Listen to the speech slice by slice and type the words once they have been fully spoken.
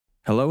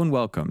Hello and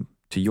welcome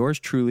to yours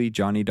truly,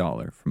 Johnny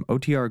Dollar from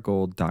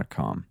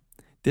OTRGold.com.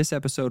 This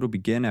episode will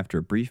begin after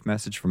a brief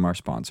message from our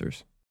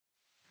sponsors.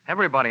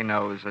 Everybody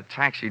knows a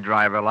taxi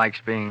driver likes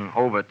being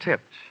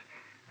over-tipped,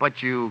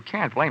 but you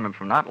can't blame him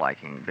for not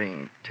liking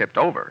being tipped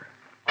over.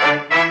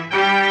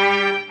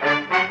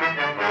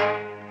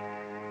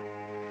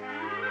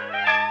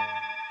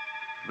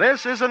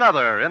 This is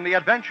another in the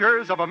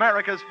adventures of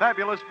America's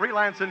fabulous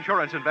freelance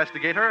insurance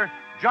investigator,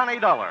 Johnny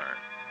Dollar.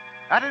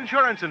 At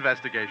insurance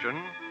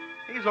investigation,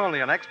 he's only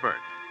an expert.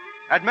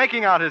 At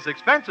making out his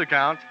expense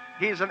account,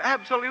 he's an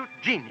absolute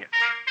genius.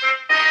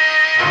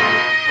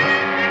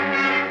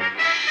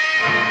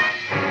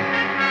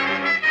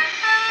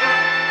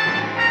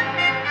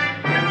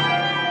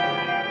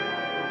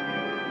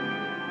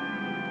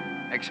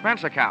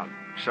 Expense account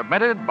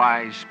submitted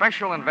by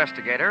Special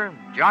Investigator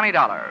Johnny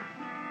Dollar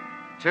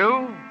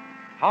to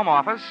Home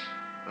Office,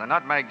 the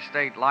Nutmeg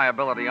State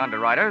Liability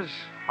Underwriters,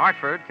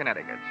 Hartford,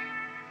 Connecticut.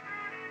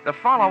 The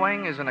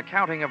following is an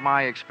accounting of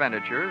my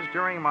expenditures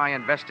during my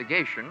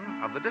investigation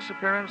of the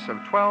disappearance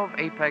of 12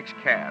 Apex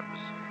cabs.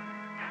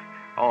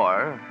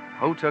 Or,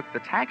 who took the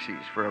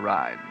taxis for a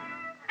ride?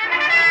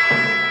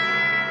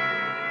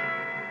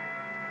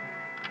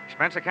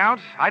 Expense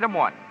account, item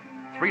 1,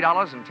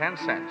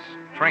 $3.10,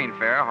 train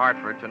fare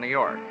Hartford to New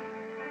York.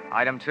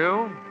 Item 2,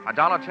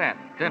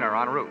 $1.10, dinner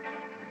en route.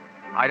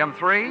 Item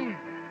 3,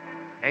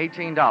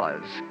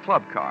 $18,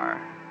 club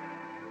car.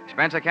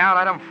 Expense account,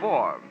 item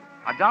 4,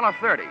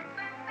 $1.30,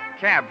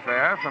 cab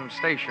fare from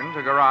station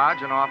to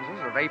garage and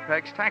offices of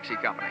Apex Taxi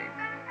Company.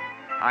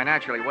 I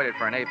naturally waited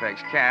for an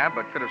Apex cab,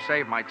 but could have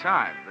saved my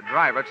time. The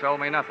driver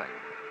told me nothing,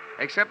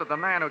 except that the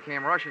man who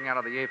came rushing out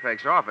of the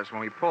Apex office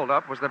when we pulled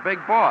up was the big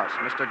boss,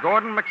 Mr.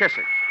 Gordon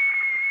McKissick.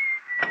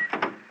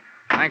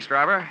 Thanks,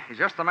 driver. He's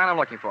just the man I'm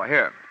looking for.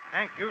 Here.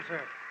 Thank you, sir.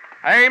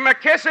 Hey,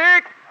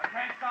 McKissick! I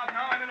can't stop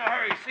now. I'm in a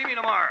hurry. See me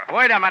tomorrow.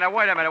 Wait a minute,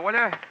 will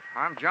you?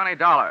 I'm Johnny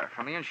Dollar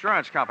from the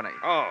insurance company.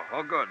 Oh,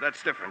 good.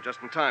 That's different.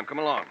 Just in time. Come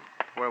along.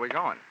 Where are we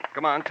going?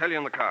 Come on, tell you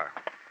in the car.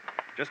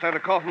 Just had a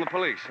call from the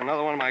police.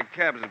 Another one of my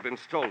cabs has been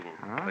stolen.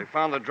 Huh? They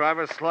found the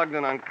driver slugged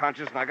and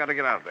unconscious, and I got to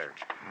get out of there.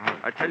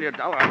 I tell you,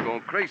 Dollar, I'm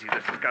going crazy.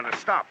 This has got to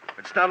stop.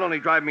 It's not only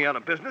driving me out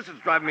of business, it's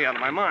driving me out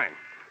of my mind.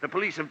 The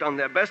police have done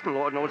their best, and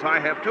Lord knows I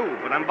have too,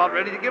 but I'm about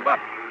ready to give up.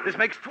 This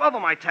makes 12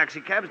 of my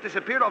taxi cabs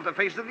disappeared off the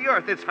face of the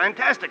earth. It's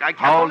fantastic. I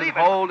can't believe it.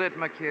 Hold it,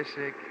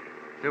 McKissick.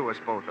 Do us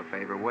both a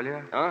favor, will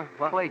you? Huh?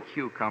 What? Play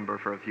cucumber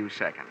for a few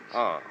seconds.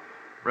 Oh.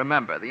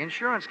 Remember, the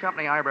insurance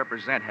company I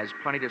represent has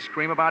plenty to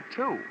scream about,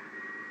 too.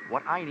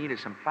 What I need is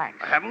some facts.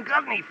 I haven't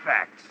got any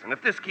facts. And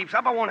if this keeps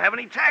up, I won't have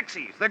any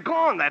taxis. They're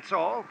gone, that's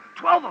all.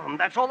 12 of them,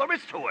 that's all there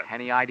is to it.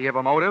 Any idea of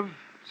a motive?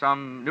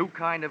 Some new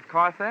kind of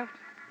car theft?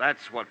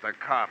 That's what the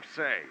cops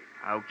say.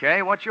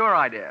 Okay, what's your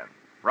idea?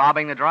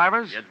 Robbing the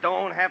drivers? You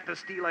don't have to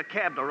steal a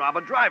cab to rob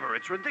a driver.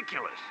 It's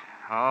ridiculous.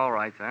 All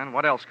right, then.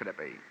 What else could it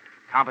be?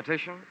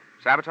 Competition?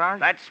 Sabotage?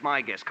 That's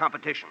my guess.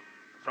 Competition.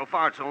 So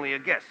far, it's only a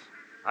guess.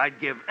 I'd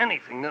give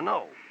anything to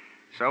know.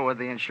 So would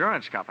the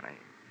insurance company.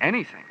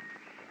 Anything.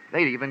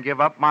 They'd even give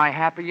up my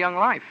happy young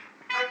life.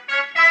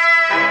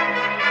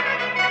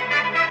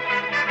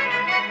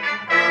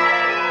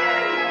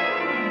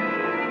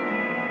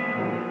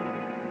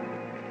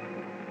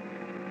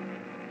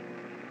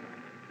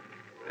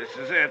 This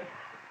is it.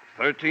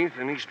 13th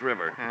and East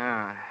River.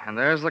 Yeah, and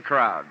there's the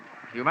crowd.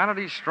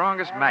 Humanity's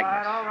strongest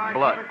magnets.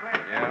 Blood.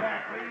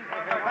 Yeah.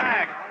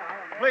 Back.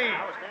 Please.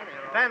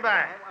 Stand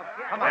back.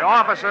 Come on. Hey,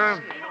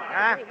 officer.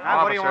 Huh?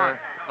 What do you want?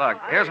 Look,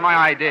 here's my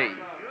ID.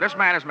 This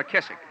man is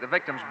McKissick, the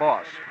victim's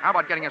boss. How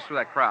about getting us through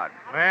that crowd?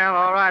 Well,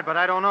 all right, but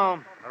I don't know.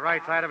 The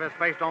right side of his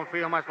face don't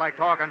feel much like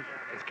talking.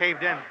 It's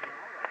caved in.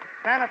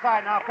 Stand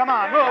aside now. Come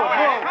on. Move.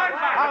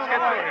 Let's get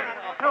through here.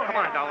 Come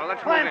on, Dollar.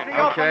 Let's move in. Plenty.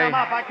 Open Okay. them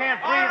up. I can't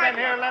breathe in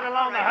here, let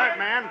alone the hurt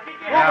man.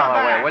 Move Out of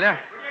them the way, back. will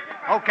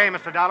you? Okay,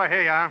 Mr. Dollar.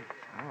 Here you are.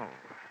 Oh.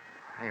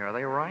 Hey, are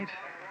they right?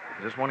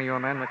 Is this one of your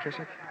men,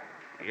 McKissick?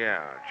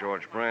 Yeah,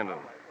 George Brandon.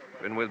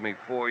 Been with me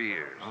 4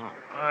 years.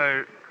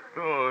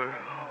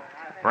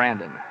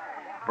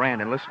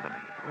 Brandon, listen to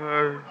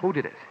me. Who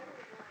did it?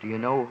 Do you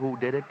know who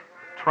did it?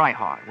 Try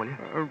hard, will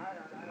you?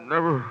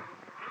 Never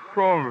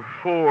saw him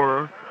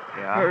before.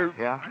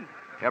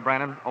 Yeah,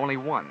 Brandon, only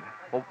one.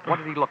 Well, what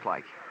did he look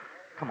like?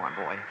 Come on,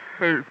 boy.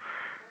 Hey,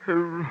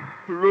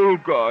 little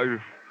guy.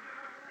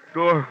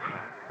 Dark.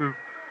 He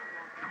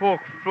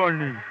talk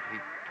funny. He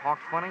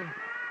talked funny?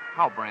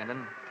 How,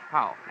 Brandon?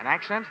 How? An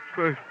accent?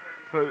 Hey,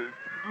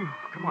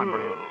 Come on,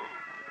 Brandon.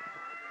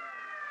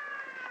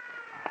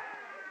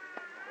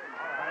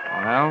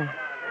 Well,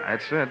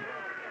 that's it. All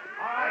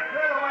right,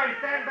 clear the way.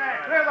 Stand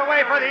back. Clear the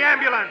way for the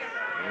ambulance.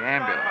 The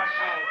ambulance.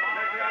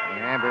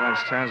 The ambulance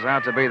turns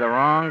out to be the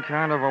wrong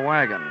kind of a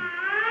wagon.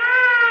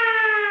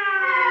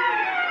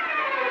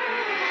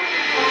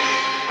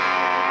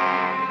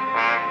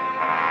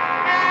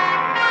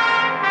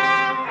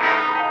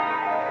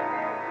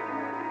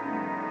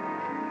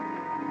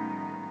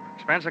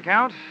 Expense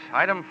account,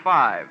 item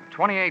 5,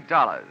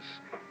 $28.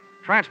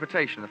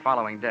 Transportation the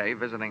following day,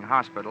 visiting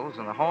hospitals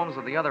and the homes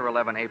of the other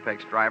 11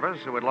 Apex drivers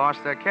who had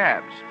lost their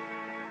cabs.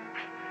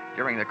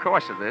 During the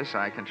course of this,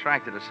 I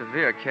contracted a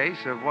severe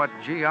case of what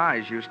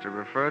GIs used to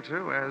refer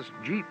to as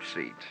Jeep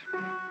seat.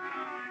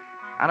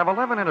 Out of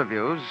 11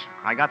 interviews,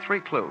 I got 3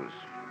 clues.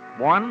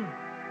 One,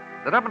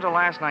 that up until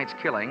last night's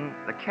killing,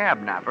 the cab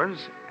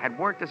nappers had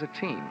worked as a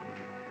team.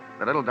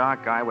 The little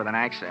dark guy with an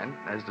accent,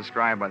 as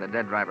described by the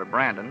dead driver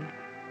Brandon,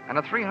 and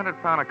a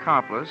 300-pound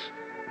accomplice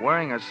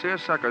wearing a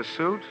seersucker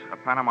suit, a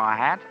Panama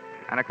hat,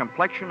 and a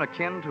complexion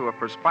akin to a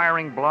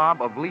perspiring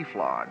blob of leaf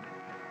lard.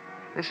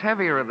 This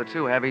heavier of the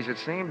two heavies, it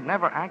seemed,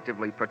 never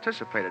actively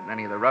participated in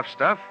any of the rough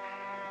stuff,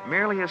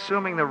 merely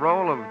assuming the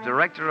role of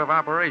director of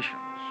operations.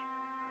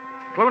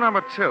 Clue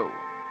number 2,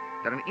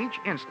 that in each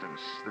instance,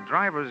 the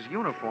driver's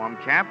uniform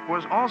cap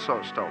was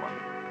also stolen,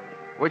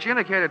 which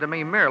indicated to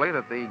me merely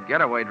that the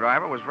getaway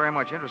driver was very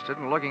much interested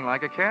in looking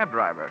like a cab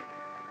driver.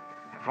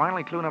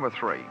 Finally, clue number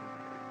 3.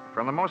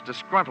 From the most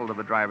disgruntled of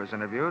the drivers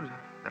interviewed,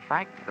 the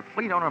fact that the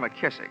fleet owner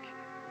McKissick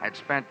had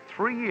spent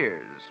 3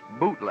 years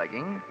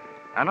bootlegging,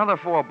 another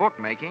 4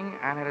 bookmaking,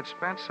 and had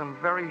spent some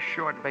very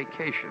short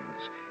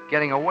vacations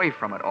getting away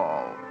from it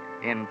all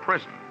in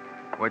prison,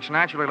 which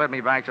naturally led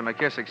me back to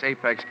McKissick's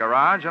Apex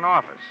garage and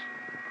office.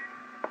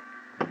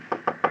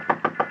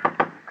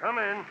 Come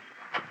in.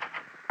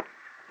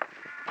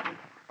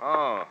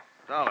 Oh,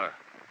 Dollar.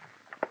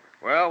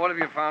 Well, what have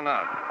you found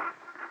out?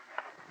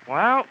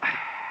 Well,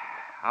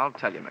 I'll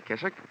tell you,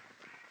 McKissick.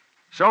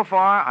 So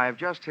far, I've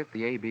just hit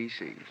the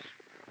ABCs.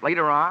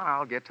 Later on,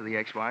 I'll get to the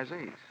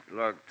XYZs.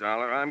 Look,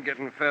 Dollar, I'm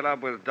getting fed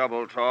up with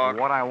double talk.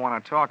 What I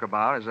want to talk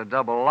about is a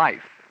double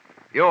life.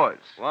 Yours.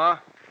 What?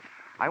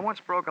 I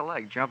once broke a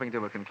leg jumping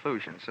to a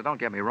conclusion, so don't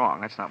get me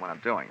wrong. That's not what I'm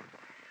doing.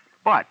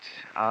 But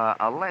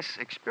a less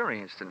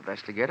experienced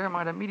investigator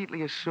might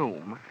immediately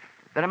assume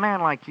that a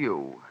man like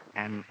you,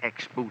 an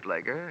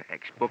ex-bootlegger,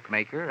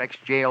 ex-bookmaker,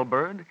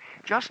 ex-jailbird,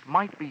 just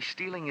might be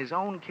stealing his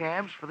own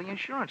cabs for the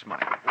insurance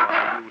money.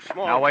 Well, you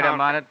small Now, wait a town-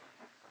 minute.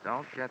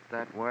 Don't get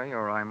that way,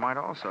 or I might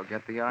also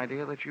get the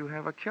idea that you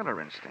have a killer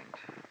instinct.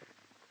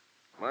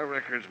 My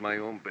record's my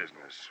own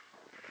business.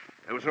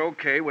 It was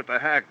okay with the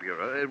Hack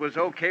Bureau. It was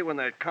okay when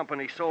that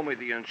company sold me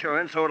the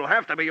insurance, so it'll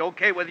have to be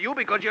okay with you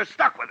because you're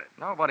stuck with it.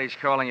 Nobody's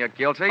calling you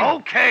guilty.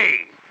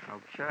 Okay!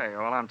 Okay,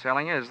 all I'm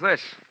telling you is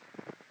this.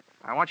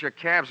 I want your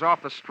cabs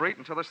off the street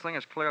until this thing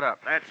is cleared up.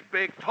 That's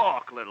big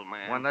talk, little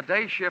man. When the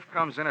day shift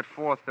comes in at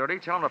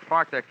 4:30, tell them to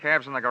park their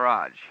cabs in the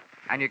garage.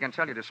 And you can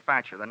tell your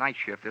dispatcher the night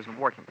shift isn't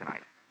working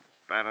tonight.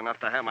 Bad enough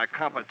to have my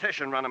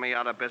competition running me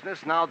out of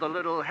business. Now the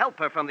little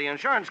helper from the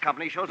insurance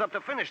company shows up to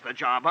finish the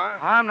job, huh?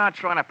 I'm not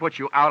trying to put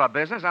you out of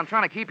business. I'm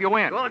trying to keep you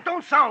in. Well, it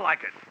don't sound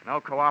like it.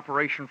 No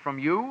cooperation from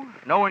you,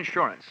 no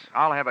insurance.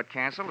 I'll have it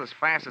canceled as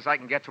fast as I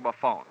can get to a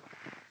phone.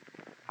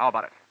 How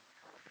about it?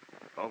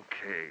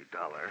 Okay,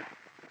 Dollar.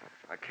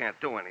 I can't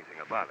do anything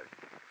about it.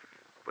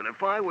 But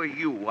if I were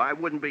you, I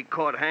wouldn't be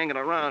caught hanging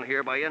around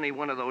here by any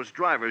one of those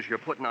drivers you're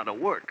putting out of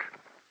work.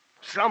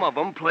 Some of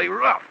them play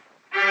rough.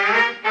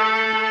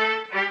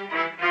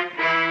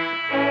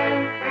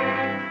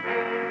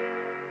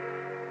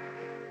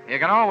 You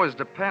can always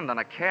depend on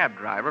a cab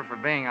driver for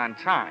being on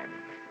time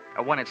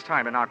when it's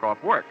time to knock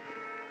off work.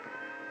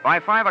 By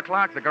 5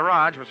 o'clock, the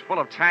garage was full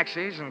of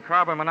taxis and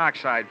carbon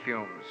monoxide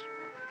fumes.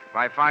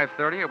 By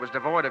 5:30, it was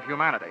devoid of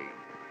humanity,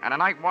 and a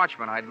night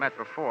watchman I'd met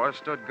before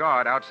stood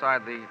guard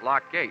outside the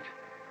locked gate.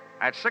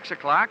 At 6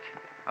 o'clock,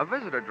 a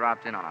visitor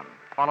dropped in on him,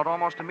 followed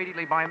almost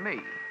immediately by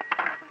me.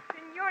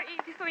 Senor,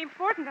 it is so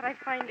important that I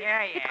find it.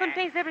 Yeah. It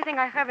contains everything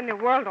I have in the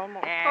world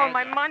almost. Yeah, All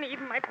my yeah. money,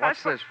 even my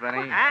What's passport. this,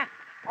 Vinny? Huh?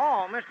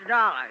 Oh, Mr.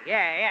 Dollar.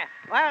 Yeah.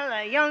 Well,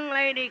 a young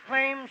lady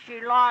claims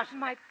she lost...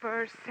 My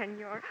purse,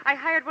 senor. I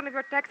hired one of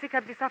your taxi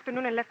cabs this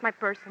afternoon and left my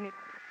purse in it.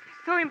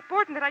 It's so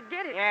important that I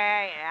get it.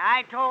 Yeah.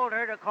 I told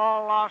her to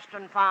call Lost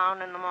and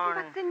Found in the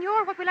morning. But,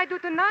 senor, what will I do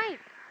tonight?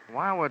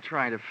 While we're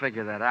trying to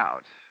figure that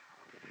out,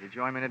 will you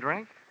join me in a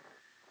drink?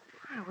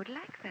 I would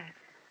like that.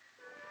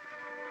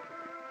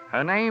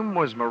 Her name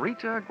was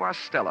Marita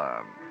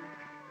Guastella.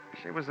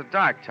 She was the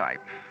dark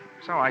type,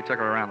 so I took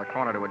her around the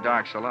corner to a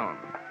dark saloon.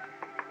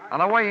 On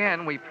the way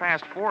in, we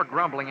passed 4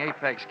 grumbling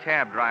Apex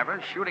cab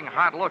drivers shooting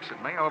hot looks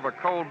at me over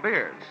cold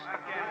beers.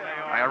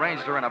 I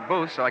arranged her in a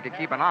booth so I could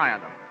keep an eye on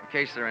them, in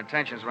case their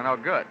intentions were no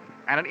good,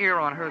 and an ear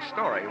on her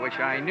story, which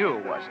I knew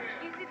wasn't.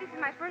 You see, this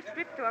is my first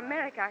trip to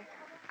America.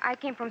 I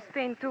came from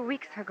Spain 2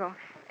 weeks ago.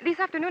 This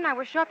afternoon, I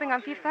was shopping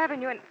on Fifth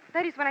Avenue, and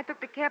that is when I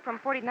took the cab from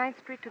 49th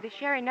Street to the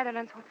Sherry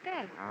Netherlands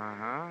Hotel.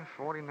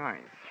 49th,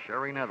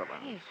 Sherry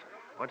Netherlands. Yes.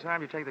 What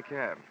time did you take the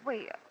cab?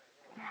 Wait,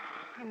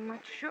 I'm not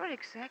sure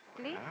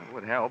exactly. It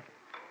would help.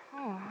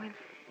 Oh,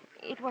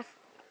 well,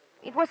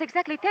 it was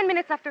exactly 10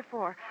 minutes after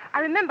 4. I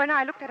remember now.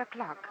 I looked at a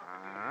clock.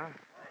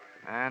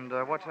 And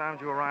what time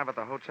did you arrive at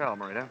the hotel,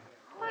 Marita?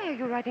 Why are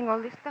you writing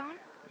all this down?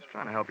 Just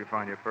trying to help you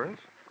find your purse.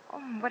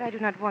 Oh, but I do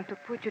not want to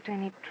put you to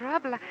any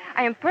trouble.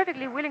 I am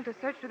perfectly willing to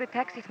search through the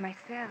taxis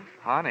myself.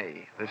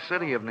 Honey, the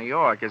city of New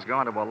York has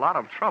gone to a lot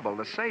of trouble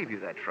to save you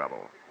that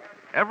trouble.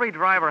 Every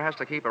driver has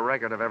to keep a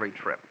record of every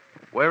trip.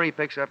 Where he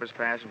picks up his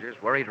passengers,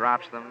 where he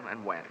drops them,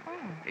 and when.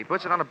 He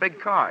puts it on a big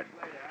card.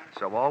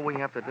 So all we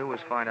have to do is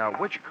find out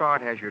which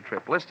card has your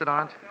trip listed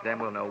on it, then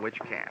we'll know which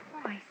cab.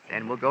 Oh, I see.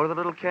 Then we'll go to the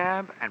little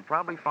cab and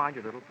probably find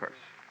your little purse.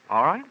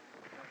 All right?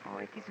 Oh,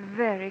 it is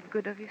very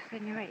good of you,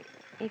 Senor.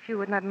 If you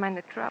would not mind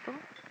the trouble.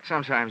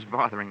 Sometimes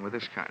bothering with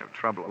this kind of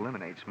trouble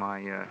eliminates my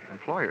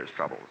employer's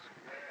troubles.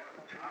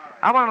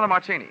 How about another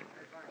martini?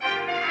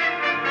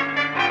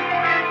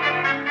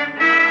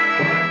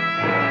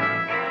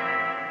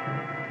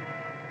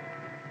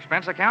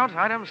 Expense account,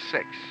 item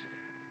 6.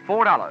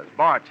 $4,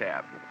 bar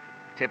tab.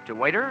 Tip to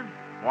waiter,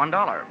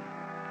 $1.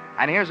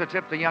 And here's a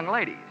tip to young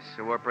ladies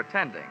who are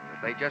pretending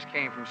that they just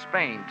came from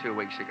Spain 2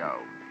 weeks ago.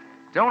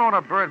 Don't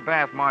order bird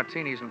bath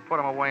martinis and put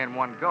them away in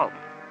one gulp.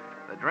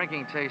 The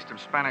drinking taste of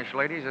Spanish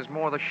ladies is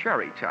more the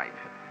sherry type.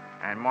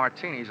 And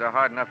martinis are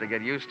hard enough to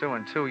get used to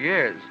in 2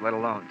 years, let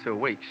alone 2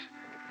 weeks.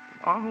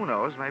 Or who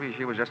knows, maybe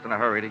she was just in a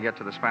hurry to get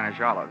to the Spanish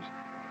Olives.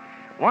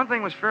 One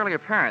thing was fairly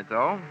apparent,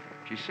 though.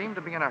 She seemed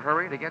to be in a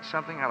hurry to get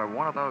something out of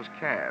one of those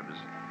cabs,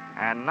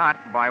 and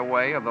not by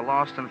way of the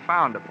lost and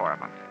found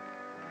department.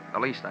 The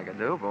least I could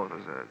do, both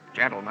as a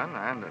gentleman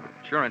and an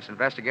insurance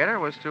investigator,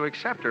 was to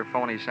accept her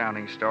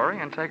phony-sounding story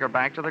and take her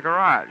back to the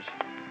garage.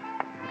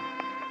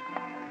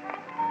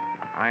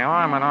 I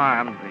arm in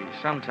arm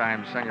the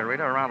sometime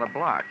senorita around the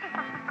block,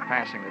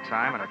 passing the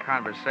time in a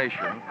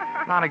conversation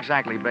not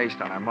exactly based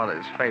on her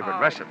mother's favorite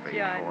recipe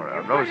for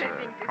a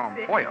rosa con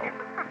pollo.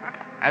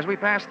 As we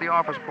passed the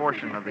office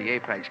portion of the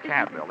Apex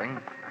Cab building,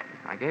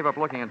 I gave up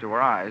looking into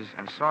her eyes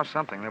and saw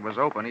something that was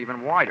open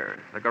even wider,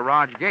 the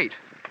garage gate.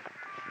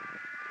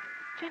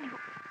 Johnny,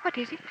 what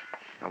is it?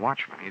 The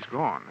watchman, he's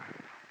gone.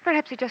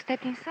 Perhaps he just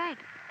stepped inside.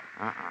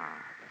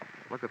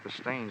 Look at the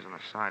stains on the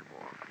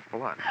sidewalk.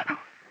 Blood. Oh,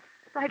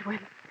 Bridewell.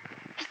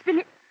 He's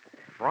been...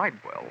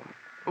 Bridewell?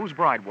 Who's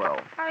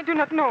Bridewell? I do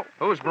not know.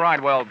 Who's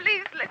Bridewell?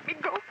 Please let me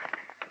go.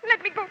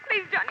 Let me go,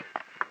 please, Johnny.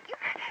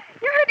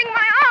 You're hurting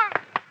my arm.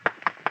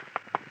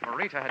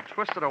 Marita had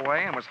twisted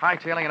away and was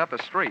hightailing it up the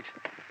street.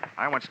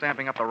 I went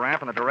stamping up the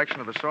ramp in the direction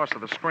of the source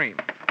of the scream.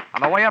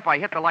 On the way up, I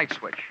hit the light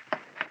switch.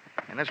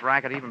 In this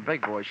racket, even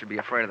big boys should be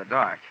afraid of the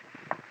dark.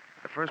 At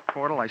the first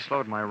portal, I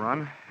slowed my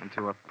run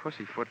into a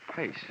pussyfoot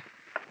pace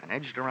and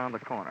edged around the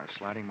corner,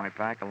 sliding my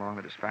back along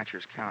the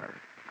dispatcher's counter.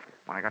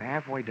 When I got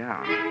halfway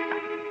down,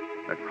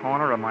 the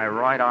corner of my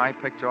right eye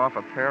picked off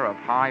a pair of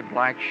high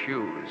black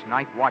shoes,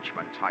 night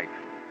watchman type.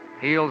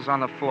 Heels on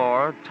the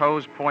floor,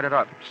 toes pointed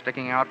up,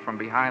 sticking out from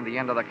behind the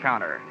end of the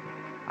counter.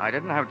 I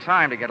didn't have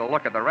time to get a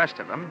look at the rest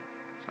of them.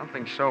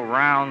 Something so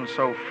round,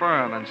 so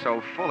firm, and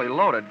so fully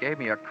loaded gave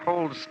me a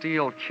cold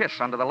steel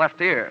kiss under the left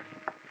ear.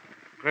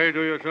 Pray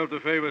do yourself the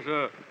favor,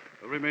 sir,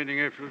 of remaining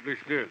absolutely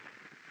still.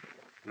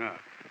 Now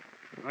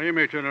you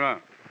may turn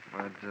around.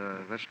 Would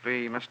this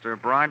be Mr.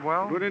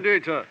 Bridewell? Good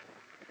indeed, sir.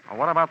 Well,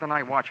 what about the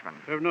night watchman?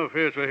 Have no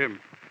fears for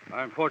him.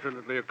 I'm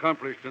fortunately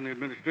accomplished in the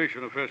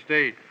administration of first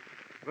aid.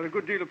 Got a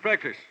good deal of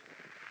practice.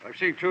 I've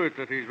seen to it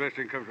that he's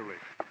resting comfortably.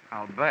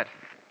 I'll bet.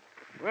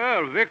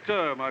 Well,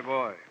 Victor, my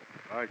boy,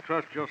 I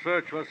trust your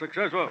search was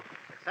successful.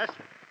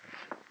 Successful?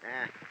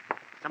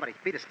 Somebody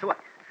beat us to it.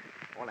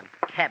 All them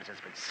cabs has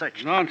been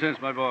searched. Nonsense,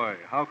 my boy.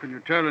 How can you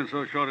tell in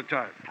so short a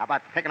time? How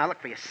about taking a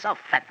look for yourself,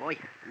 fat boy?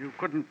 You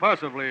couldn't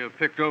possibly have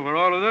picked over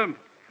all of them.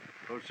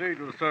 Proceed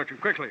with the search and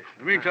quickly.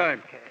 In the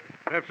meantime,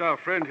 perhaps our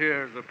friend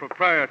here is the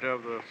proprietor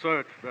of the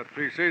search that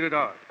preceded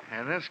ours.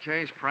 In this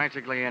case,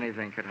 practically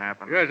anything could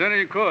happen. Yes,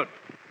 anything could.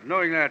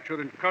 Knowing that should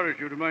encourage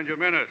you to mind your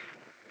manners.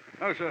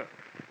 Now, sir,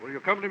 will you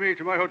accompany me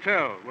to my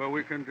hotel where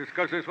we can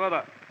discuss this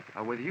further?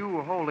 With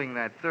you holding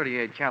that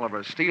 .38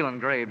 caliber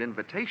steel-engraved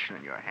invitation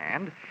in your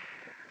hand,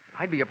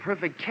 I'd be a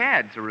perfect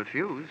cad to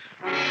refuse.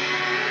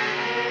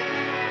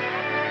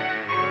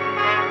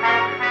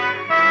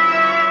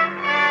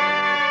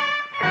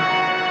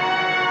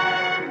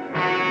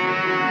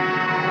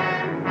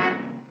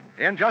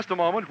 In just a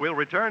moment, we'll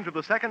return to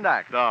the second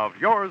act of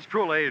Yours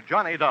Truly,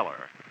 Johnny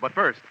Dollar. But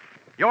first,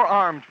 your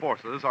armed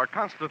forces are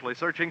constantly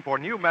searching for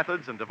new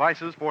methods and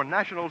devices for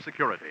national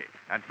security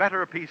and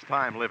better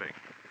peacetime living.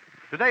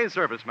 Today's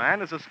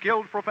serviceman is a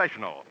skilled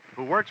professional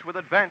who works with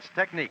advanced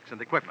techniques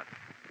and equipment.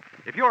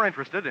 If you're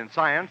interested in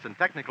science and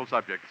technical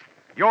subjects,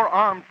 your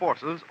armed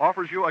forces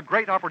offers you a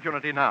great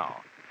opportunity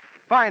now.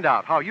 Find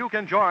out how you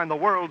can join the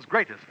world's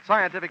greatest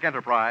scientific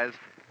enterprise,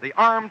 the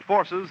Armed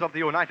Forces of the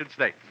United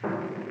States.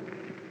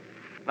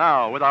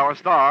 Now, with our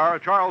star,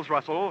 Charles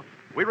Russell,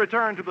 we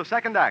return to the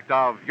second act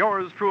of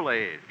Yours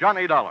Truly,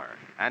 Johnny Dollar.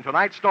 And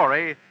tonight's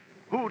story,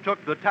 Who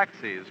Took the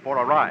Taxis for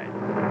a Ride?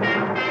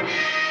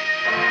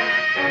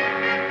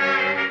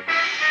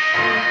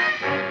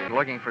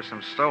 Looking for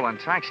some stolen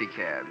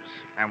taxicabs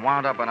and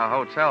wound up in a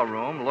hotel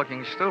room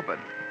looking stupid.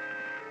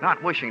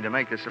 Not wishing to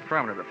make this a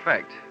permanent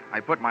effect, I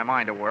put my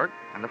mind to work,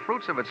 and the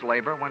fruits of its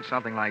labor went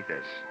something like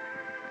this.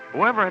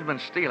 Whoever had been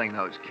stealing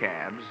those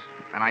cabs,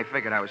 and I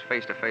figured I was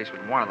face to face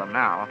with one of them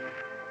now,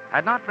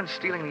 had not been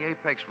stealing the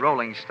Apex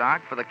rolling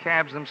stock for the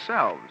cabs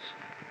themselves,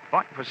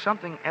 but for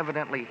something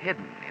evidently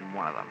hidden in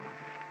one of them.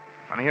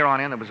 From here on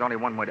in, there was only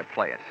one way to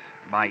play it,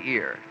 by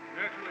ear.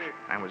 Naturally,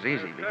 That was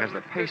easy because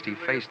the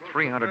pasty-faced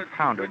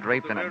 300-pounder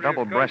draped in a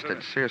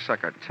double-breasted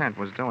seersucker tent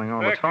was doing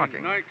all the Back talking.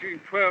 in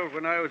 1912,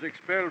 when I was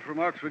expelled from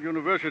Oxford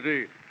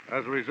University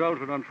as a result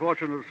of an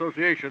unfortunate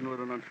association with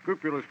an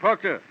unscrupulous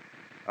proctor,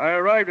 I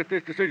arrived at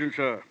this decision,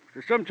 sir. It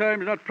is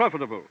sometimes not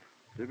profitable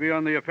to be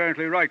on the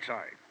apparently right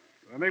side.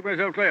 Do I make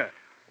myself clear?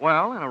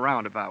 Well, in a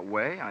roundabout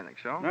way, I think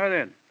so. Now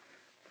then,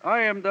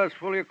 I am thus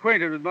fully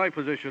acquainted with my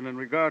position in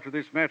regard to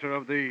this matter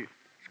of the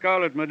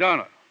Scarlet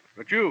Madonna.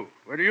 But you,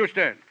 where do you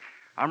stand?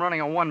 I'm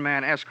running a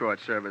one-man escort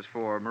service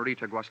for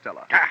Marita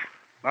Guastella.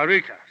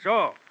 Marita,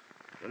 so.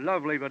 The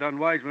lovely but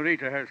unwise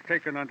Marita has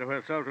taken unto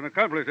herself an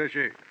accomplice, has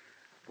she?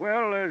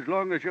 Well, as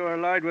long as you're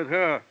allied with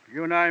her,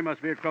 you and I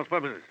must be at cross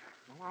purposes.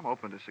 Well, I'm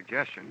open to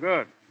suggestion.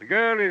 Good. The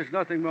girl is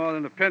nothing more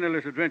than a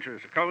penniless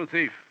adventuress, a common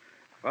thief.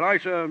 But I,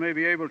 sir, may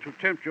be able to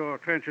tempt your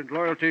transient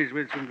loyalties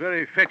with some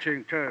very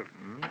fetching terms.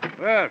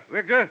 Well,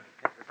 Victor?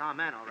 This is our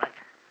man, all right.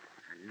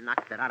 I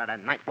knocked it out of the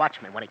night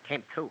watchman when he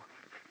came to.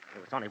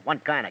 There was only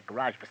one guy in the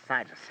garage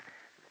besides us.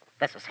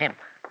 This is him.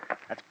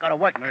 Let's go to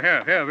work. Now,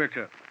 here,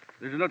 Victor.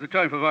 This is not the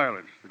time for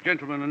violence. The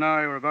gentleman and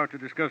I are about to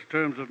discuss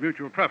terms of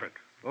mutual profit.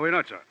 Are we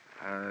not, sir?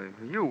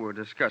 You were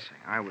discussing.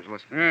 I was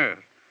listening. Yes.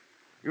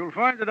 You'll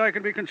find that I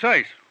can be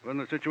concise when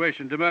the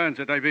situation demands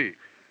that I be.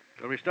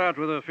 Shall we start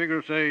with a figure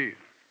of, say,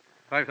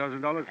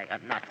 $5,000? Hey, you're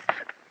nuts.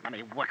 Let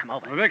me work him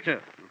over. Now, Victor,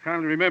 you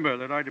kindly remember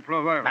that I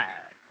deplore violence.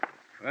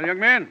 Well, young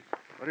man,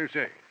 what do you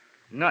say?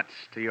 Nuts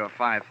to your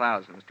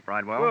 5,000, Mr.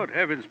 Bridewell. Good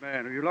heavens,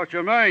 man. Have you lost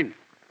your mind?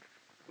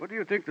 What do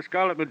you think the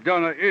Scarlet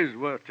Madonna is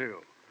worth to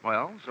you?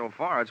 Well, so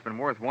far it's been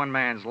worth one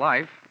man's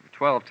life,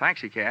 12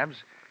 taxicabs.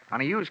 On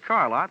a used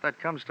car lot, that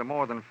comes to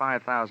more than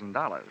 $5,000.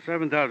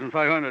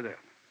 $7,500 there.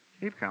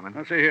 Keep coming.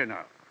 Now, see here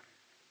now.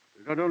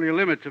 There's not only a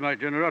limit to my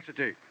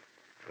generosity,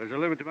 there's a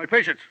limit to my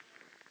patience.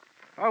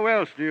 How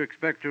else do you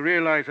expect to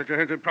realize such a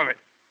handsome profit?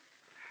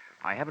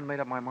 I haven't made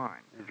up my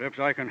mind. Perhaps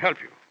I can help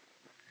you.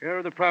 Here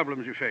are the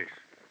problems you face.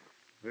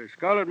 The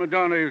Scarlet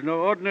Madonna is no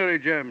ordinary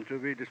gem to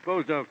be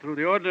disposed of through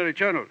the ordinary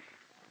channels.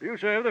 You,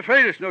 sir, have the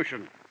faintest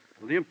notion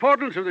of the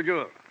importance of the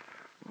jewel.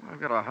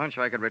 I've got a hunch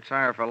I could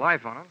retire for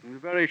life on it. A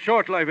very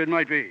short life it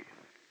might be.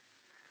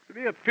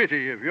 It'd be a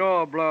pity if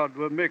your blood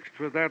were mixed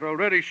with that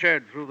already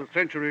shed through the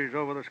centuries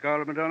over the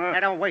Scarlet Madonna. Now,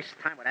 don't waste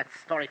time with that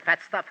story fat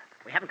stuff.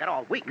 We haven't got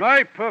all week.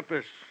 My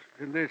purpose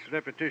in this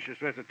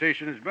repetitious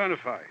recitation is bona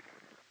fide.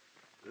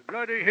 The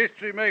bloody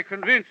history may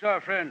convince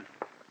our friend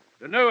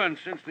that no one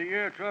since the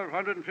year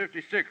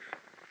 1256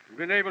 has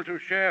been able to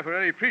share for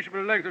any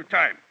appreciable length of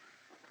time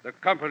the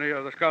company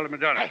of the Scarlet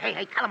Madonna.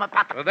 Hey, tell him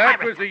about the Well, that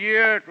pirate. was the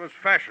year it was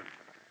fashioned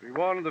to be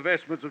worn in the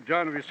vestments of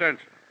John of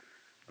Vicenza.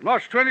 On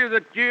March 20th of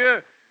that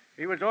year,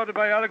 he was ordered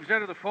by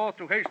Alexander IV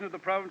to hasten to the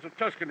province of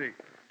Tuscany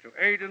to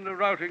aid in the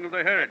routing of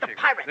the heretics. The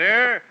pirate.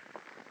 There,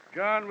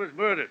 John was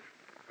murdered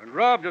and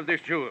robbed of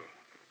this jewel.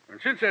 And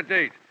since that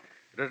date,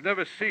 it has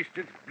never ceased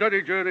its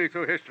bloody journey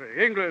through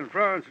history. England,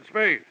 France, and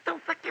Spain.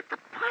 Don't forget the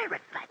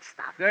pirate fat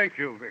stuff. Thank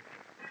you, Victor,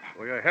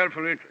 for your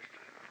helpful interest.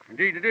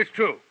 Indeed, it is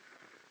true.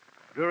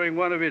 During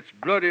one of its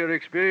bloodier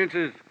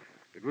experiences,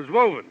 it was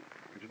woven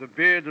into the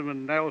beard of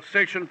an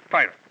Alsatian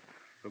pirate,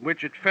 from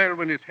which it fell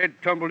when his head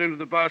tumbled into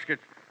the basket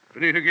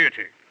beneath a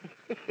guillotine.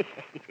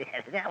 Yeah,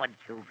 that one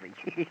killed me.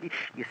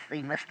 You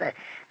see, mister,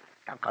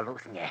 don't go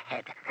losing your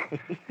head.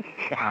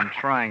 I'm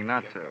trying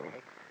not to.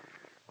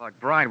 Look,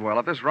 Bridewell,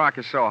 if this rock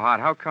is so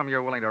hot, how come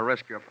you're willing to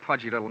risk your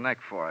pudgy little neck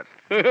for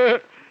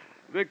it?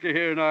 Victor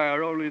here and I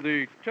are only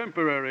the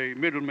temporary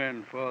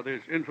middlemen for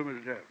this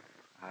infamous job.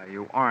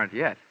 You aren't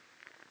yet.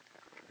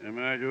 Am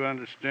I to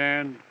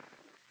understand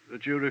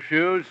that you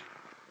refuse?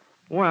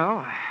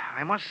 Well,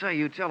 I must say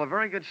you tell a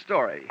very good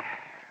story.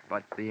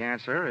 But the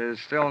answer is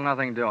still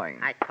nothing doing.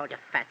 I told you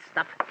fat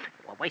stuff.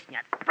 We're wasting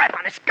your breath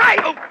on this guy.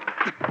 Oh!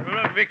 All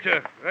right,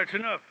 Victor, that's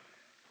enough.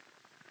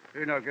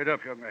 Here, now, get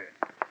up, young man.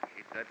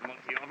 Keep that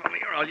monkey off of me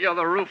or I'll yell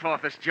the roof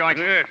off this joint.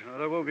 Yes, no,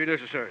 that won't be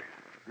necessary.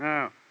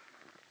 Now,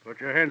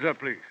 put your hands up,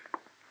 please.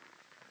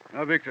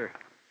 Now, Victor,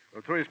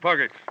 go through his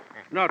pockets.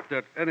 Not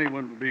that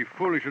anyone would be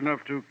foolish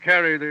enough to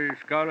carry the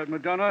Scarlet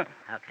Madonna.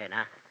 Okay,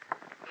 now.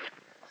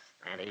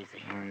 Stand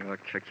easy. You'll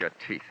kick your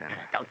teeth in.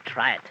 Don't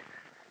try it.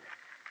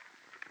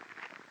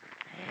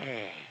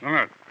 Hey. Come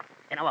on.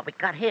 You know what we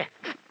got here?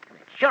 An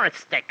insurance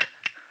stick.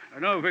 I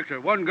know,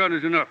 Victor. One gun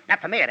is enough.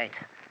 Not for me, it ain't.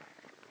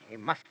 He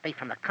must be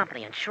from the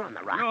company insuring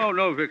the rock.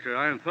 No, Victor.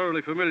 I am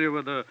thoroughly familiar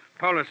with the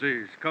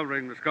policies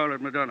covering the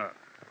Scarlet Madonna.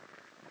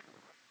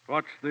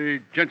 What's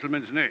the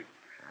gentleman's name?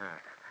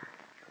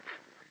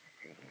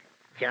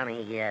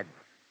 Johnny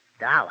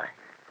Dollar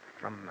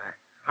from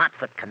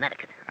Hartford,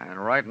 Connecticut. And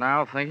right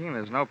now, thinking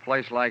there's no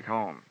place like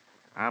home.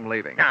 I'm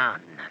leaving. No,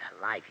 not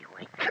alive, you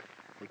ain't.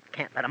 We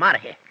can't let him out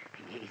of here.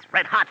 He's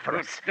red hot for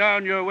us. Put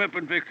down your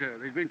weapon, Victor.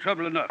 There's been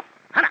trouble enough.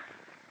 Hunter,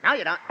 no,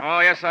 you don't. Oh,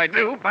 yes, I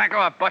do. Back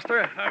off,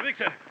 Buster. Now,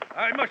 Victor,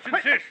 I must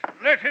insist.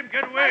 Let him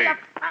get away.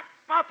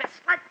 Focus,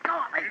 let go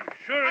of me.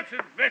 Insurance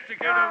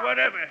investigator,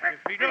 whatever.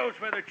 If he knows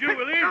where the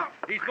jewel is,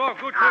 he's more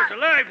good to us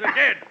alive than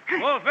dead.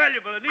 More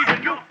valuable than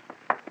even you.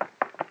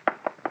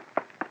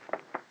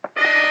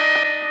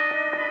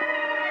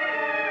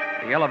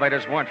 The The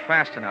elevators weren't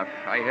fast enough.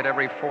 I hit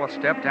every fourth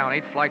step down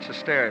 8 flights of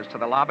stairs to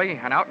the lobby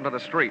and out into the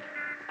street.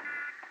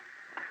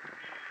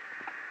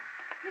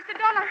 Mr.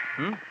 Dollar.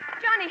 Hmm?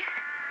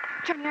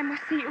 Johnny, I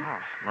must see you. Oh,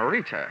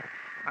 Marita.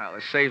 Well,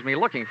 this saves me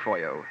looking for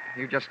you.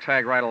 You just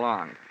tag right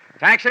along.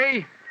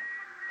 Taxi!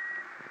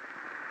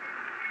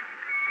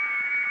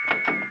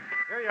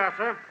 Here you are,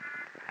 sir.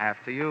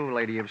 After you,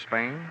 Lady of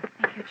Spain.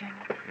 Thank you, Johnny.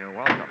 You're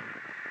welcome.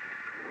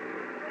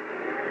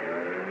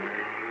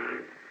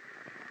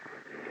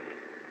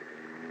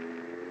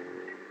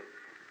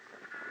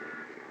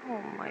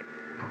 Oh, my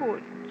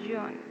poor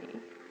Johnny.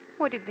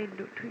 What did they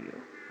do to you?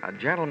 A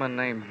gentleman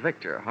named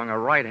Victor hung a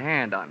right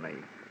hand on me,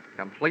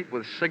 complete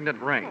with signet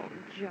ring. Oh,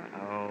 Johnny.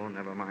 Oh,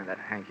 never mind that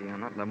hanky. I'm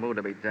not in the mood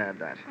to be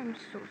dabbed at. I'm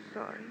so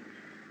sorry.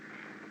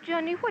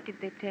 Johnny, what did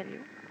they tell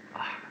you?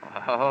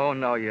 Oh,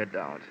 no, you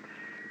don't.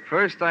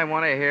 First, I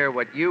want to hear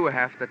what you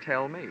have to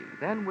tell me.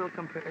 Then we'll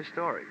compare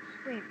stories.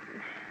 Wait,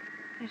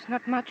 there's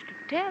not much to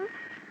tell.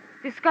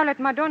 The Scarlet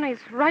Madonna is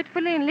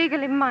rightfully and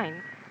legally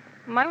mine.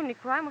 My only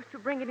crime was to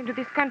bring it into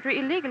this country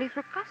illegally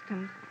through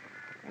customs.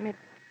 I met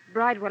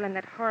Bridewell and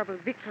that horrible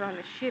Victor on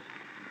the ship.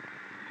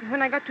 And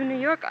when I got to New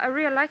York, I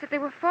realized that they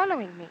were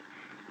following me.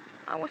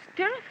 I was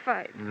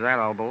terrified. That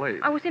I'll believe.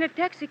 I was in a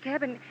taxi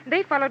cab, and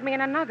they followed me in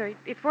another.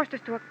 It forced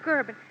us to a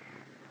curb, and,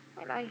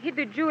 well, I hid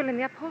the jewel in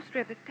the upholstery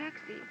of the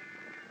taxi.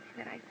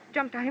 Then I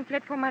jumped out and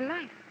fled for my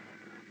life.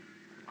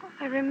 Oh,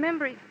 I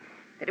remember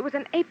that it was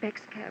an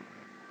Apex cab.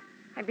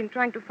 I've been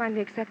trying to find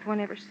the exact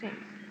one ever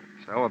since.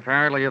 So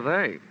apparently are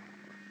they.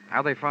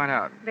 How'd they find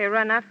out? They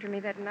ran after me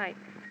that night.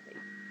 They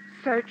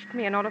searched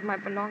me and all of my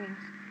belongings.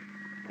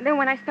 And then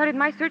when I started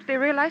my search, they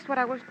realized what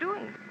I was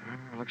doing.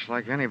 Well, looks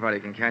like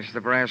anybody can catch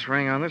the brass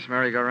ring on this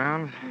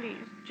merry-go-round.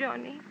 Please,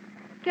 Johnny,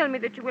 tell me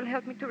that you will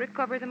help me to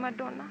recover the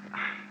Madonna.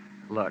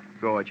 Look,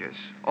 gorgeous.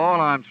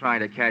 All I'm trying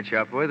to catch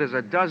up with is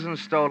a dozen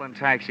stolen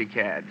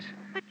taxicabs.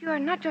 But you are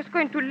not just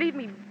going to leave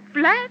me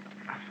flat?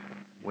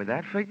 With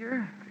that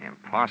figure?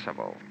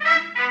 Impossible.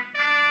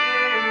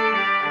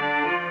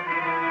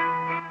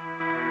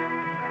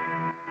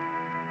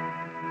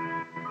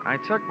 I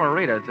took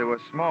Marita to a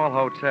small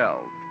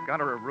hotel,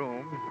 got her a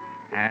room,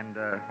 and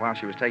while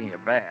she was taking a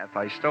bath,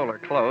 I stole her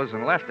clothes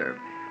and left her,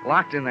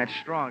 locked in that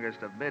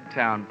strongest of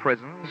midtown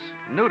prisons,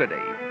 nudity.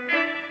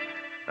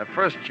 The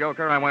first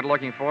joker I went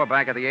looking for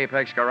back at the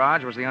Apex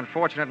garage was the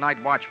unfortunate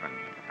night watchman.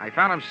 I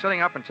found him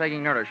sitting up and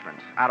taking nourishment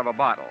out of a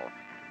bottle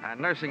and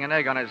nursing an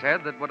egg on his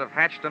head that would have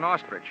hatched an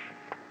ostrich.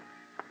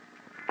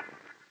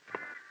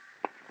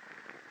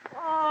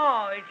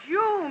 Oh, it's you,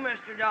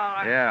 Mr.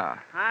 Dollar. Yeah.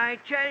 I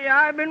tell you,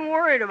 I've been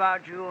worried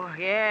about you.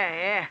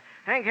 Yeah.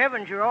 Thank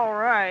heavens you're all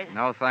right.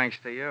 No thanks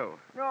to you.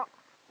 No,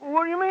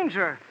 what do you mean,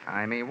 sir?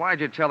 I mean, why'd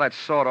you tell that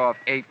sawed-off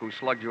ape who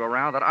slugged you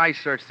around that I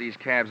searched these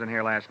cabs in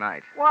here last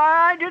night?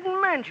 Why, I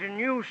didn't mention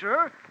you,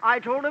 sir. I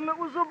told him it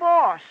was the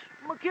boss,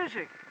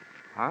 McKissick.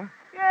 Huh?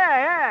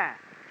 Yeah.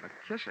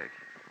 McKissick?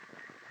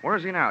 Where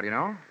is he now, do you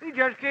know? He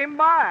just came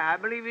by. I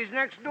believe he's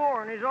next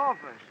door in his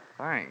office.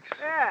 Thanks.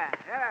 Yeah.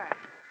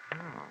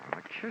 Oh,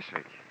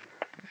 McKissick.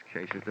 This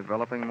case is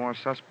developing more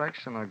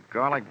suspects than a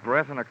garlic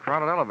breath in a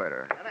crowded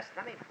elevator. Now, listen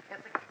to me,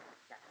 McKissick.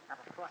 That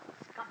double-crossing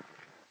scum.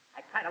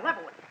 I try to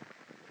level with you.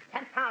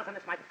 10,000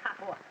 is my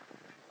top offer.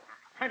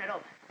 Now, turn it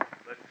over.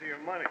 Let's see your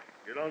money.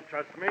 You don't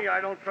trust me,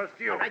 I don't trust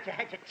you. All right, you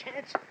had your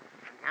chance.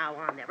 From now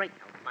on, there ain't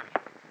no money.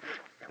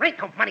 There ain't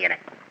no money in it.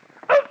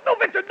 No,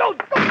 Victor, no.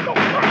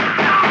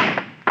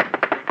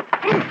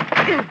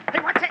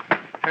 Hey, what's it?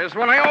 Here's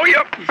what I owe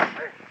you.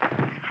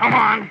 Come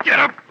on, get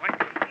up.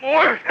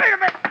 More.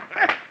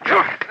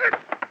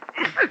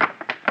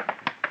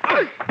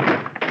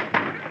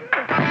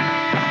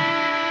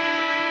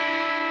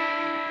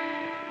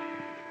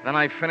 Then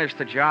I finished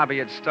the job he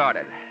had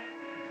started.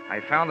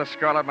 I found the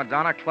Scarlet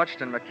Madonna clutched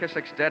in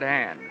McKissick's dead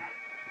hand.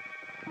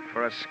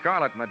 For a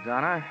Scarlet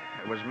Madonna,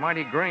 it was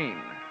mighty green.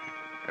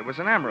 It was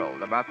an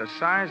emerald about the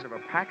size of a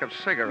pack of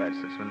cigarettes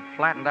that's been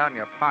flattened out in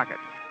your pocket.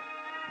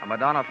 A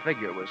Madonna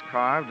figure was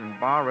carved in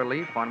bas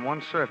relief on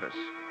one surface.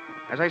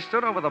 As I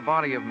stood over the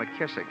body of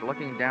McKissick,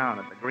 looking down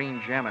at the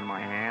green gem in my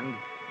hand,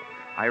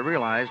 I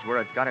realized where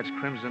it got its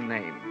crimson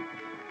name.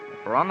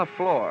 For on the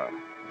floor,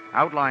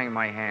 outlying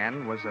my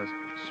hand, was a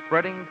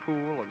spreading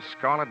pool of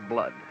scarlet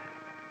blood.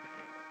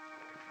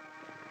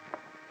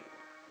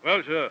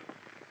 Well, sir,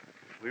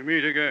 we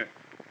meet again.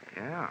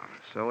 Yeah,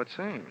 so it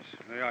seems.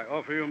 May I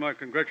offer you my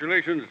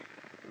congratulations,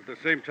 at the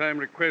same time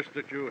request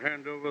that you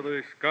hand over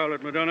the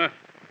Scarlet Madonna?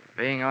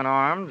 Being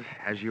unarmed,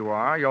 as you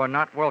are, you're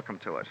not welcome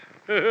to it.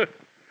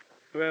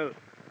 Well,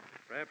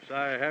 perhaps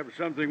I have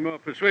something more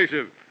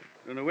persuasive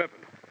than a weapon.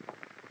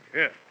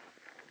 Here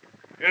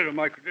are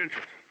my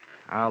credentials.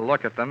 I'll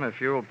look at them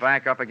if you'll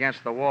back up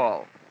against the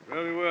wall.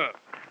 Very well.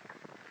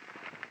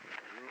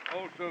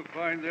 You'll also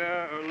find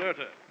there a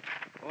letter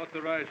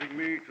authorizing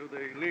me to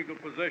the legal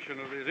possession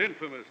of this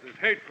infamous, this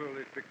hateful,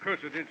 this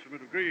accursed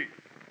instrument of greed.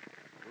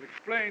 To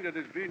explain that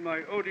it's been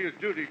my odious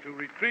duty to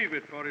retrieve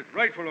it for its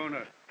rightful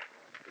owner,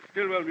 the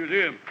Stillwell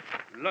Museum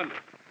in London,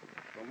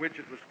 from which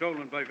it was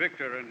stolen by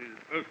Victor and his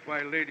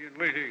erstwhile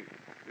lady-in-waiting,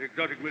 the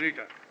exotic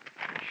Marita.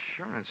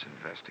 insurance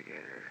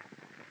investigator.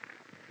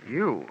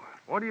 You?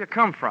 Where do you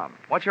come from?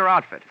 What's your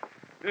outfit?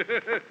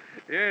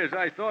 Yes,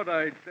 I thought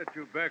I'd set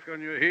you back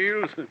on your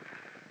heels.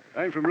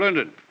 I'm from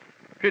London.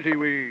 Pity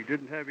we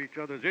didn't have each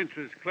other's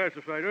interests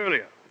classified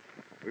earlier.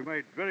 We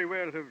might very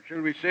well have,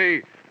 shall we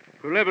say,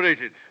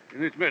 collaborated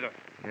in this matter.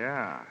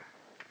 Yeah.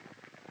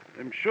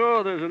 I'm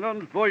sure there's an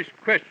unvoiced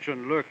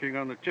question lurking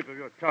on the tip of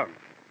your tongue.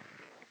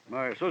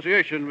 My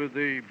association with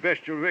the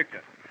bestial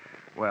Victor.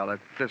 Well, at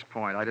this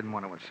point, I didn't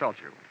want to insult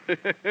you.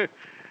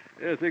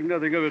 Yeah, think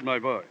nothing of it, my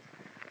boy.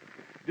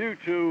 Due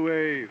to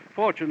a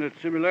fortunate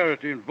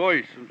similarity in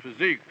voice and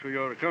physique to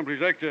your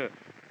accomplished actor,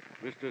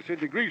 Mr.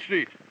 Sidney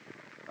Greenstreet,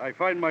 I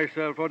find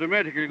myself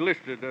automatically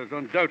listed as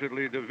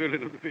undoubtedly the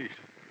villain of the piece.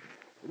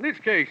 In this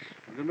case,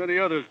 and in many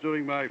others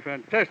during my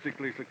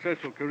fantastically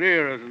successful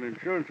career as an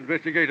insurance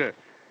investigator,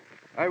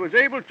 I was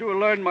able to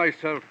align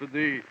myself with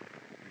the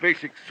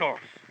basic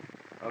source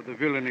of the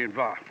villainy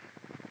involved.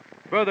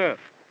 Further,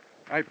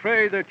 I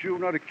pray that you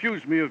not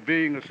accuse me of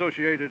being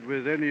associated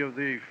with any of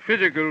the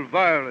physical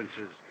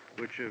violences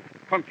which have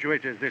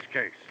punctuated this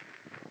case.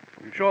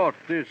 In short,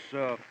 this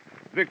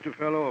Victor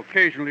fellow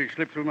occasionally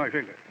slipped through my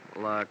fingers.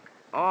 Look,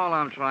 all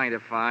I'm trying to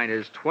find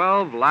is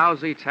 12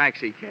 lousy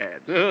taxi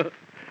cabs.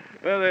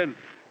 Well, then,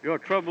 your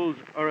troubles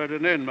are at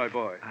an end, my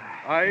boy.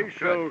 I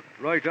shall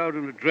write out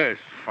an address.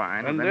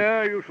 Fine. And then...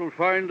 there you shall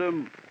find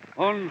them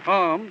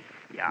unharmed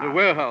in the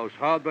warehouse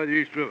hard by the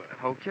East River.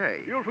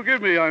 Okay. You'll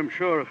forgive me, I'm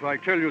sure, if I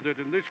tell you that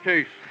in this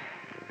case,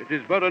 it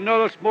is but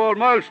another small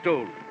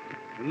milestone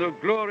in the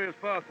glorious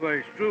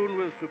pathway strewn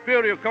with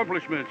superior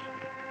accomplishments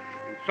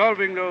in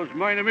solving those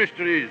minor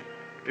mysteries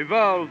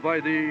evolved by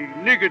the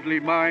niggardly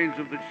minds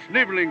of the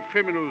sniveling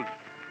criminals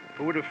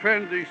who would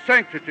offend the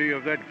sanctity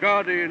of that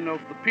guardian of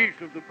the peace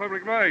of the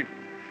public mind,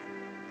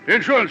 the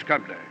insurance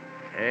company.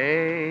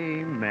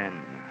 Amen.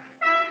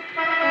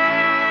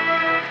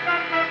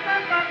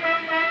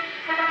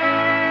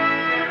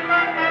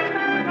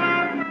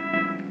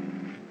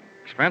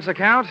 Expense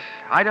account,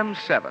 item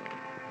 7.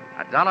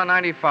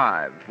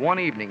 $1.95, one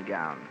evening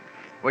gown,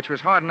 which was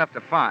hard enough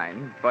to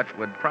find, but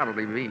would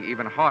probably be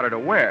even harder to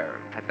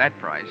wear at that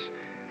price.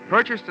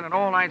 Purchased in an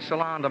all-night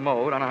salon de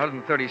mode on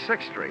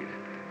 136th Street.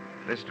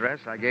 This dress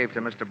I gave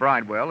to Mr.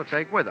 Bridewell to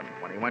take with him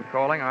when he went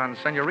calling on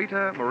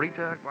Senorita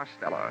Marita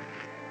Guastella,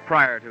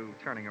 prior to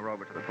turning her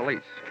over to the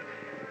police.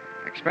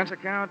 Expense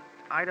account,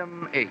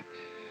 item 8,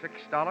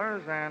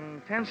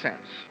 $6.10.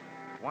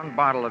 One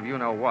bottle of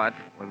you-know-what,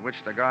 with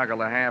which to gargle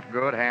the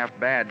half-good,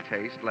 half-bad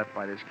taste left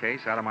by this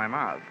case out of my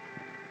mouth.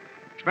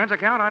 Expense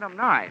account, item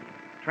 9,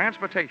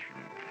 transportation.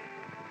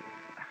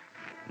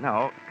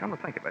 No, come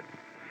to think of it,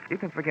 you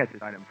can forget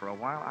this item for a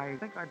while. I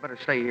think I'd better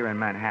stay here in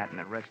Manhattan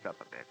and rest up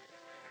a bit.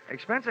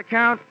 Expense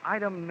account,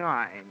 item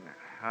 9,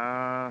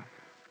 $400.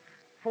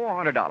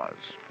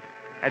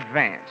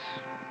 Advance.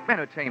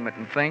 Entertainment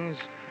and things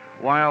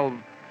while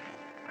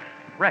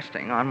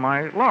resting on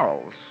my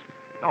laurels.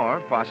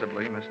 Or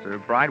possibly Mr.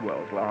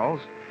 Bridewell's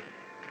laurels.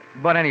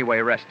 But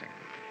anyway, resting.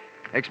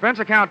 Expense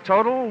account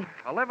total,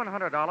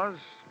 $1,100.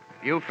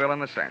 You fill in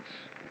the cents.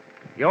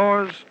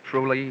 Yours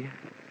truly,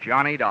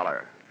 Johnny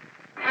Dollar.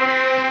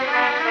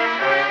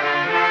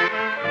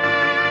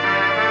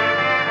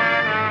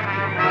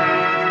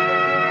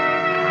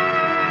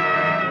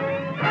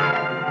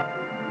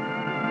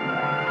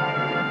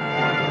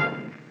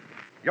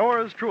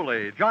 Yours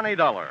truly, Johnny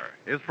Dollar,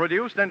 is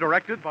produced and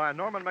directed by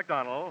Norman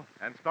MacDonald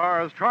and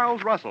stars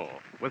Charles Russell,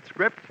 with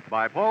script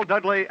by Paul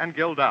Dudley and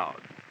Gil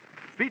Dowd.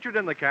 Featured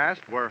in the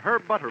cast were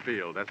Herb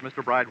Butterfield as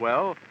Mr.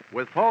 Bridewell,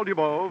 with Paul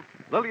Dubove,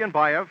 Lillian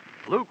Baeff,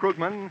 Lou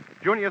Krugman,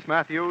 Junius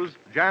Matthews,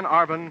 Jan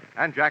Arvin,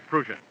 and Jack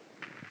Prusian.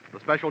 The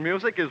special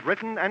music is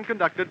written and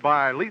conducted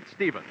by Leith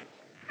Stevens.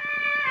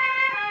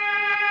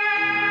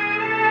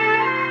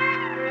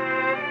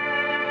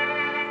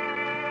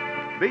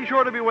 Be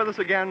sure to be with us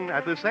again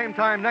at the same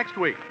time next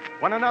week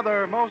when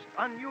another most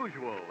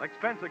unusual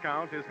expense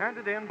account is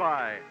handed in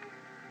by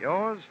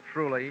Yours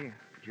truly,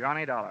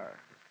 Johnny Dollar.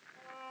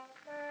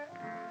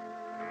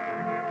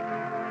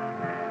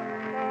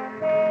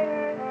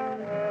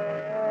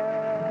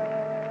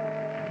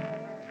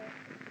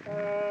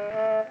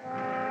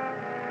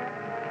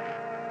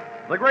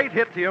 the great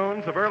hit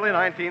tunes of early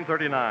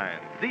 1939.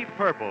 Deep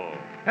Purple,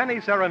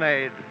 Penny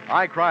Serenade,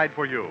 I Cried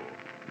for You.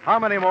 How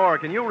many more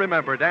can you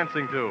remember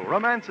dancing to,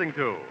 romancing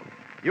to?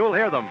 You'll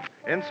hear them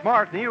in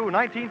smart new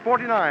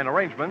 1949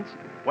 arrangements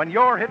when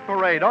your hit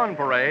parade on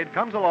parade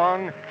comes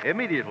along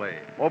immediately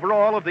over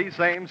all of these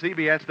same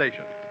CBS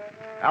stations.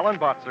 Alan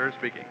Botzer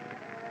speaking.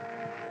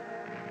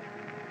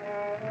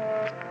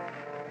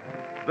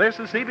 This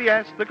is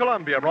CBS, the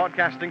Columbia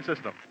Broadcasting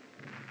System.